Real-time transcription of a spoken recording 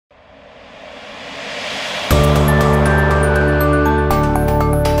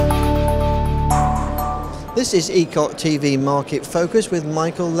This is ECOC TV Market Focus with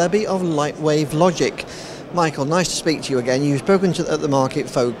Michael Lebby of Lightwave Logic. Michael, nice to speak to you again. You've spoken at the Market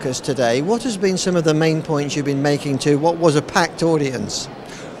Focus today. What has been some of the main points you've been making to what was a packed audience?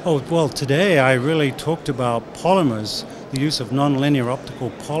 Oh, well, today I really talked about polymers, the use of non-linear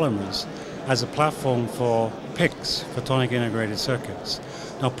optical polymers as a platform for PICs, photonic integrated circuits.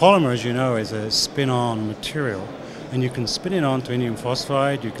 Now, polymer, as you know, is a spin-on material, and you can spin it on to indium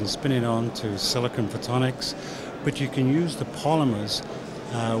phosphide, you can spin it on to silicon photonics, but you can use the polymers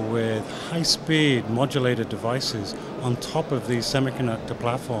with high-speed modulated devices on top of these semiconductor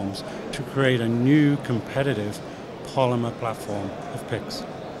platforms to create a new competitive polymer platform of PICs.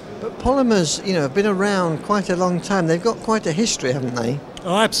 But polymers, have been around quite a long time. They've got quite a history, haven't they?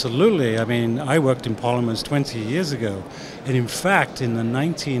 Oh, absolutely. I mean, I worked in polymers 20 years ago. And in fact, in the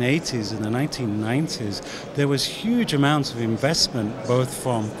 1980s and the 1990s, there was huge amounts of investment, both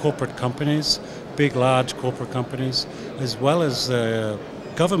from corporate companies, big, large corporate companies, as well as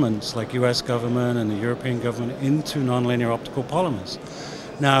governments like US government and the European government into nonlinear optical polymers.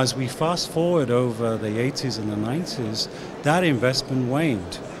 Now, as we fast forward over the 80s and the 90s, that investment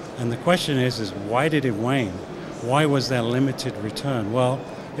waned. And the question is why did it wane? Why was there limited return? Well,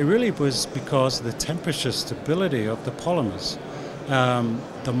 it really was because of the temperature stability of the polymers.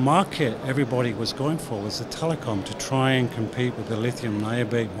 The market everybody was going for was the telecom to try and compete with the lithium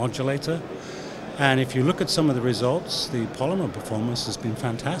niobate modulator. And if you look at some of the results, the polymer performance has been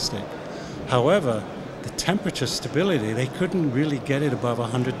fantastic. However, the temperature stability, they couldn't really get it above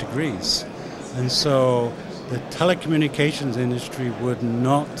 100 degrees. And so the telecommunications industry would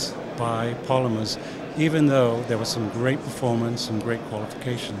not buy polymers, even though there was some great performance and great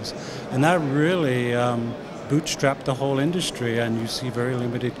qualifications. And that really bootstrapped the whole industry, and you see very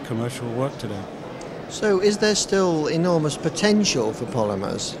limited commercial work today. So is there still enormous potential for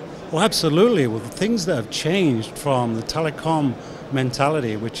polymers? Well, absolutely. Well, the things that have changed from the telecom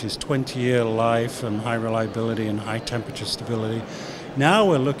mentality, which is 20-year life and high reliability and high temperature stability, now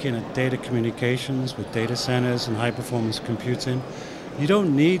we're looking at data communications with data centers and high-performance computing. You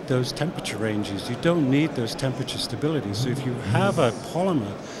don't need those temperature ranges. You don't need those temperature stability. So if you have a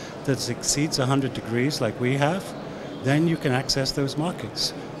polymer that exceeds 100 degrees like we have, then you can access those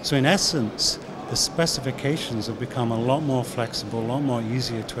markets. So in essence, the specifications have become a lot more flexible, a lot more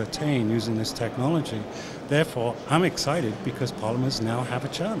easier to attain using this technology. Therefore, I'm excited because polymers now have a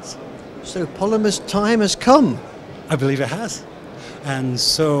chance. So polymers' time has come? I believe it has. And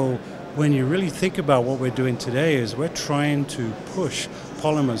so when you really think about what we're doing today is we're trying to push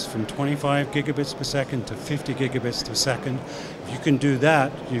polymers from 25 gigabits per second to 50 gigabits per second. If you can do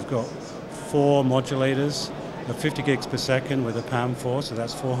that, you've got 4 modulators of 50 gigs per second with a PAM4, so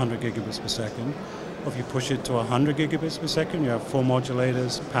that's 400 gigabits per second. Or if you push it to 100 gigabits per second, you have 4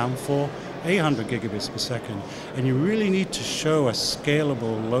 modulators, PAM4, 800 gigabits per second. And you really need to show a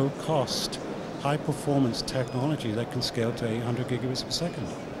scalable, low-cost, high-performance technology that can scale to 800 gigabits per second.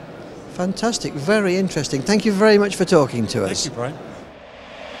 Fantastic, very interesting. Thank you very much for talking to us. Thank you, Brian.